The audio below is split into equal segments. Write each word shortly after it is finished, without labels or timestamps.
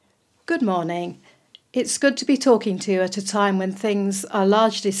Good morning. It's good to be talking to you at a time when things are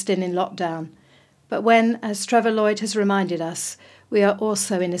largely still in lockdown, but when, as Trevor Lloyd has reminded us, we are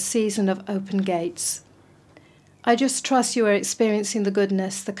also in a season of open gates. I just trust you are experiencing the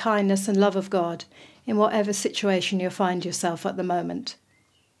goodness, the kindness and love of God in whatever situation you find yourself at the moment.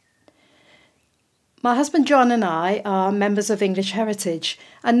 My husband John and I are members of English Heritage,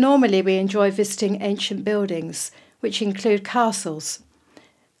 and normally we enjoy visiting ancient buildings, which include castles.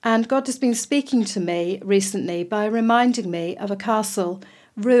 And God has been speaking to me recently by reminding me of a castle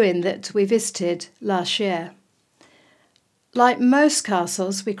ruin that we visited last year. Like most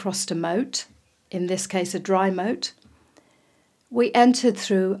castles, we crossed a moat, in this case a dry moat. We entered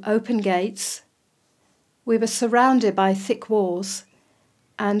through open gates. We were surrounded by thick walls,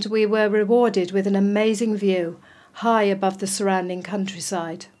 and we were rewarded with an amazing view high above the surrounding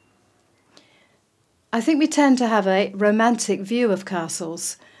countryside. I think we tend to have a romantic view of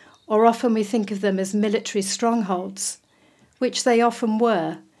castles, or often we think of them as military strongholds, which they often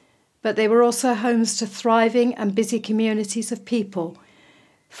were, but they were also homes to thriving and busy communities of people,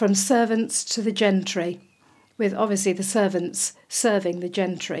 from servants to the gentry, with obviously the servants serving the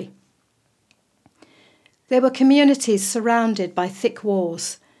gentry. There were communities surrounded by thick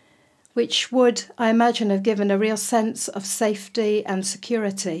walls, which would, I imagine, have given a real sense of safety and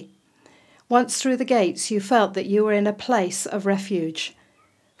security. Once through the gates, you felt that you were in a place of refuge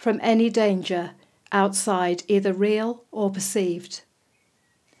from any danger outside, either real or perceived.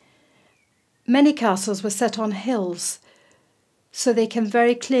 Many castles were set on hills, so they can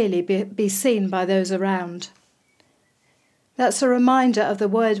very clearly be seen by those around. That's a reminder of the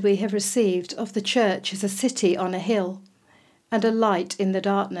word we have received of the church as a city on a hill and a light in the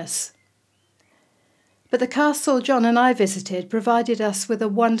darkness. But the castle John and I visited provided us with a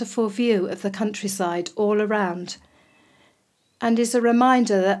wonderful view of the countryside all around, and is a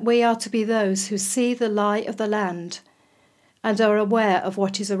reminder that we are to be those who see the lie of the land and are aware of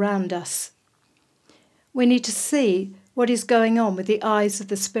what is around us. We need to see what is going on with the eyes of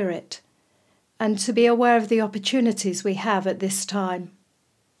the Spirit and to be aware of the opportunities we have at this time.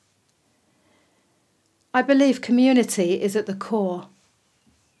 I believe community is at the core.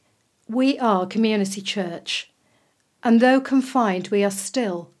 We are Community Church, and though confined, we are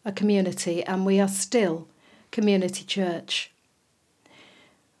still a community and we are still Community Church.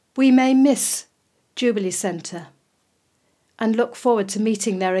 We may miss Jubilee Centre and look forward to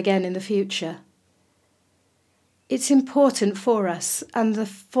meeting there again in the future. It's important for us and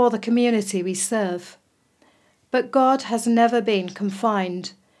for the community we serve. But God has never been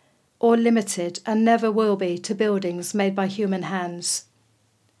confined or limited and never will be to buildings made by human hands.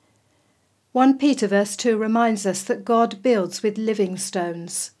 1 Peter verse 2 reminds us that God builds with living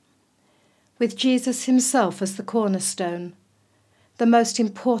stones, with Jesus himself as the cornerstone, the most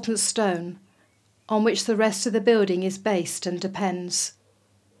important stone on which the rest of the building is based and depends.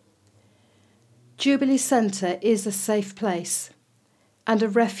 Jubilee Centre is a safe place and a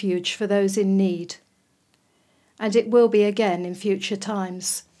refuge for those in need, and it will be again in future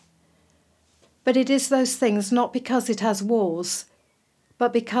times. But it is those things not because it has walls,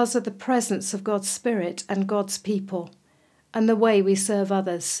 but because of the presence of God's Spirit and God's people and the way we serve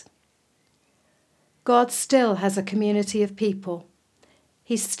others. God still has a community of people.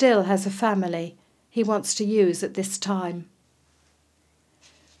 He still has a family he wants to use at this time.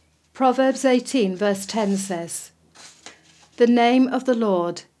 Proverbs 18 verse 10 says, "The name of the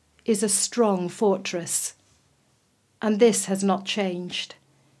Lord is a strong fortress," and this has not changed.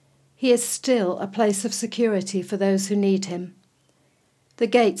 He is still a place of security for those who need him. The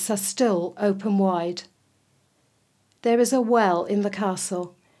gates are still open wide. There is a well in the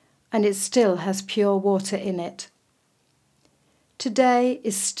castle, and it still has pure water in it. Today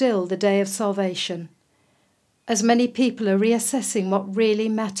is still the day of salvation, as many people are reassessing what really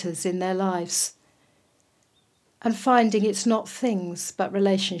matters in their lives and finding it's not things but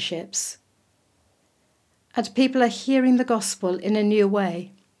relationships. And people are hearing the gospel in a new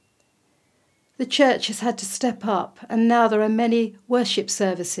way. The church has had to step up, and now there are many worship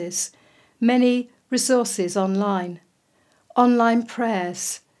services, many resources online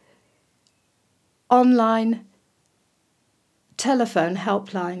prayers, online telephone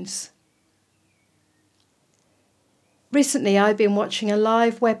helplines. Recently, I've been watching a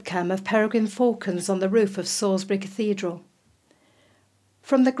live webcam of peregrine falcons on the roof of Salisbury Cathedral.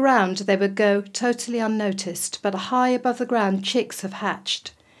 From the ground, they would go totally unnoticed, but high above the ground, chicks have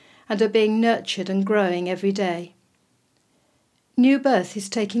hatched and are being nurtured and growing every day. New birth is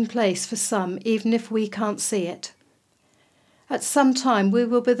taking place for some, even if we can't see it. At some time, we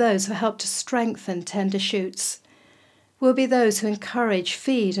will be those who help to strengthen tender shoots We'll be those who encourage,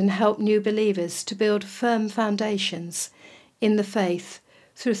 feed and help new believers to build firm foundations in the faith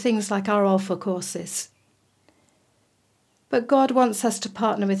through things like our Alpha courses. But God wants us to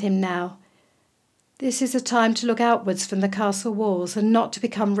partner with him now. This is a time to look outwards from the castle walls and not to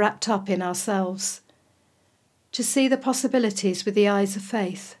become wrapped up in ourselves. To see the possibilities with the eyes of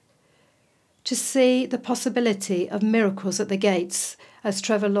faith. To see the possibility of miracles at the gates, as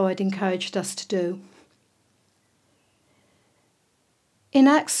Trevor Lloyd encouraged us to do. In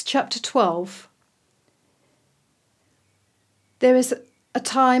Acts chapter 12, there is a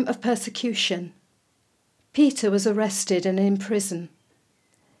time of persecution. Peter was arrested and in prison.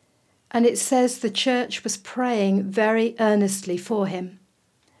 And it says the church was praying very earnestly for him.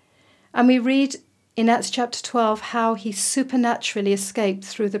 And we read in Acts chapter 12 how he supernaturally escaped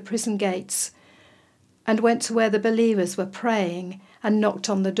through the prison gates and went to where the believers were praying and knocked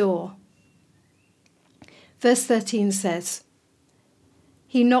on the door. Verse 13 says,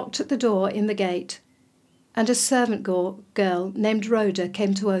 "He knocked at the door in the gate, and a servant girl named Rhoda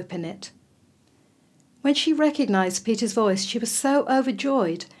came to open it. When she recognized Peter's voice, she was so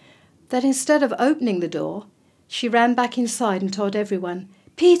overjoyed that instead of opening the door, she ran back inside and told everyone,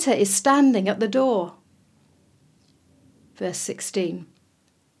 'Peter is standing at the door.'" Verse 16.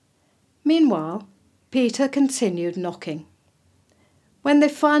 Meanwhile, Peter continued knocking. When they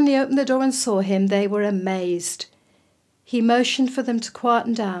finally opened the door and saw him, they were amazed. He motioned for them to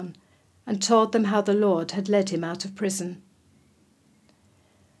quieten down and told them how the Lord had led him out of prison.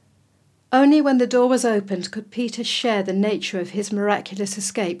 Only when the door was opened could Peter share the nature of his miraculous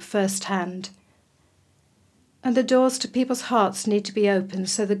escape firsthand. And the doors to people's hearts need to be opened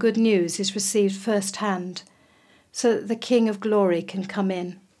so the good news is received firsthand, so that the King of Glory can come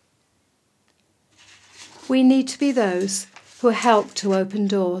in. We need to be those who help to open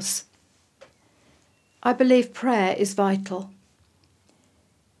doors. I believe prayer is vital.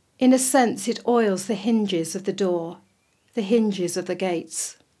 In a sense, it oils the hinges of the door, the hinges of the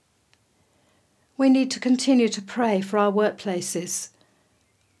gates. We need to continue to pray for our workplaces,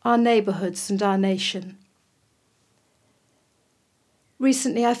 our neighbourhoods and our nation.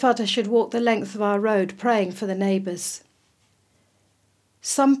 Recently, I felt I should walk the length of our road praying for the neighbours.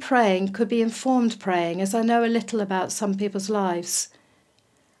 Some praying could be informed praying, as I know a little about some people's lives.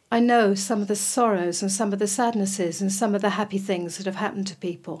 I know some of the sorrows and some of the sadnesses and some of the happy things that have happened to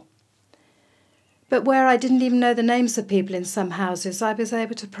people. But where I didn't even know the names of people in some houses, I was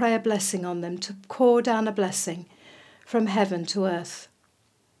able to pray a blessing on them, to pour down a blessing from heaven to earth.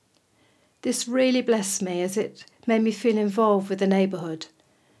 This really blessed me as it made me feel involved with the neighbourhood.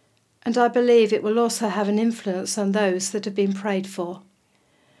 And I believe it will also have an influence on those that have been prayed for.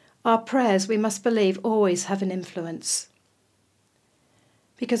 Our prayers, we must believe, always have an influence.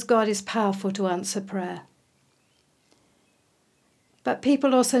 Because God is powerful to answer prayer. But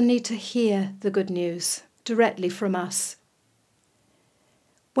people also need to hear the good news directly from us.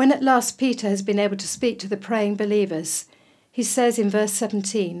 When at last Peter has been able to speak to the praying believers, he says in verse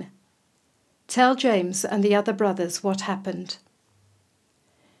 17, "Tell James and the other brothers what happened."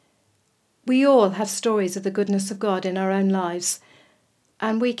 We all have stories of the goodness of God in our own lives,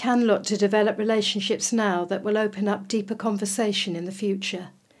 and we can look to develop relationships now that will open up deeper conversation in the future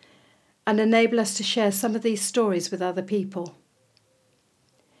and enable us to share some of these stories with other people.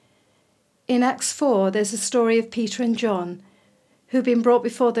 In Acts 4, there's a story of Peter and John who've been brought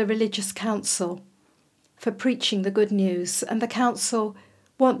before the religious council for preaching the good news, and the council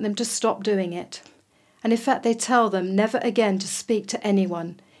want them to stop doing it. And in fact, they tell them never again to speak to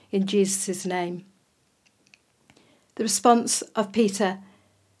anyone in Jesus' name. The response of Peter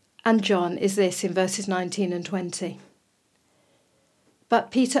and John is this in verses 19 and 20.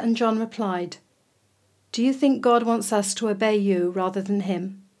 But Peter and John replied, "Do you think God wants us to obey you rather than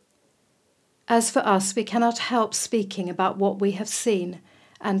him? As for us, we cannot help speaking about what we have seen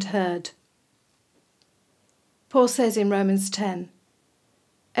and heard." Paul says in Romans 10,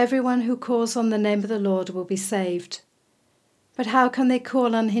 "Everyone who calls on the name of the Lord will be saved. But how can they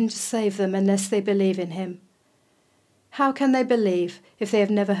call on him to save them unless they believe in him? How can they believe if they have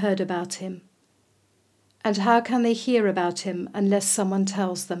never heard about him? And how can they hear about him unless someone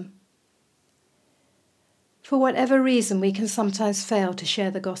tells them?" For whatever reason, we can sometimes fail to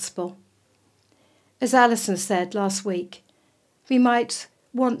share the gospel. As Alison said last week, we might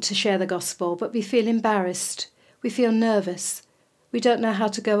want to share the gospel, but we feel embarrassed, we feel nervous, we don't know how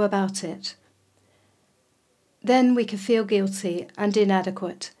to go about it. Then we can feel guilty and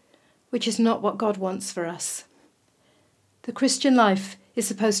inadequate, which is not what God wants for us. The Christian life is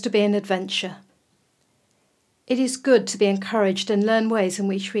supposed to be an adventure. It is good to be encouraged and learn ways in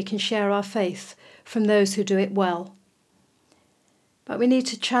which we can share our faith from those who do it well. but we need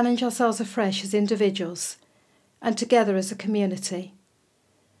to challenge ourselves afresh as individuals and together as a community.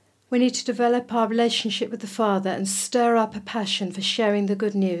 We need to develop our relationship with the Father and stir up a passion for sharing the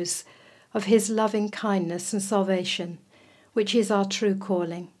good news of his loving kindness and salvation, which is our true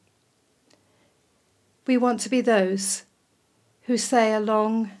calling. We want to be those who say,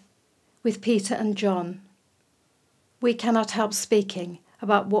 along with Peter and John, we cannot help speaking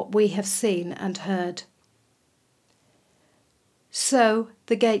about what we have seen and heard. So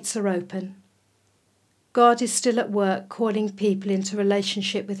the gates are open. God is still at work calling people into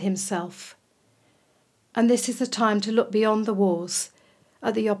relationship with himself. And this is the time to look beyond the walls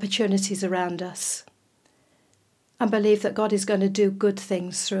at the opportunities around us and believe that God is going to do good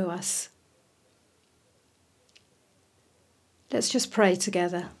things through us. Let's just pray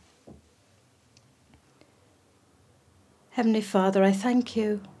together. Heavenly Father, I thank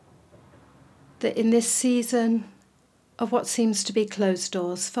you that in this season of what seems to be closed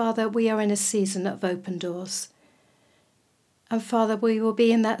doors, Father, we are in a season of open doors. And Father, we will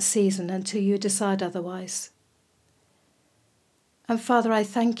be in that season until you decide otherwise. And Father, I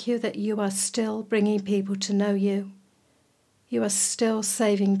thank you that you are still bringing people to know you. You are still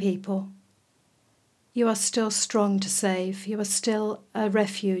saving people. You are still strong to save. You are still a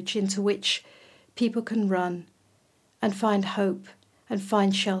refuge into which people can run and find hope and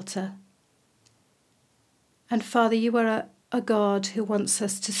find shelter. And Father, you are a God who wants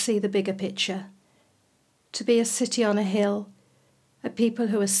us to see the bigger picture, to be a city on a hill, a people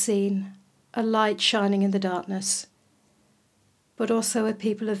who are seen, a light shining in the darkness, but also a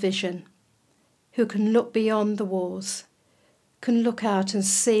people of vision who can look beyond the walls, can look out and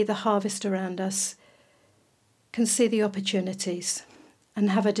see the harvest around us, can see the opportunities and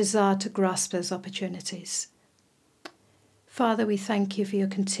have a desire to grasp those opportunities. Father, we thank you for your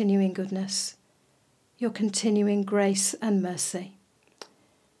continuing goodness, your continuing grace and mercy.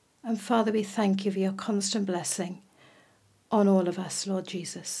 And Father, we thank you for your constant blessing on all of us, Lord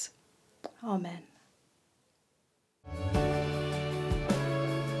Jesus. Amen.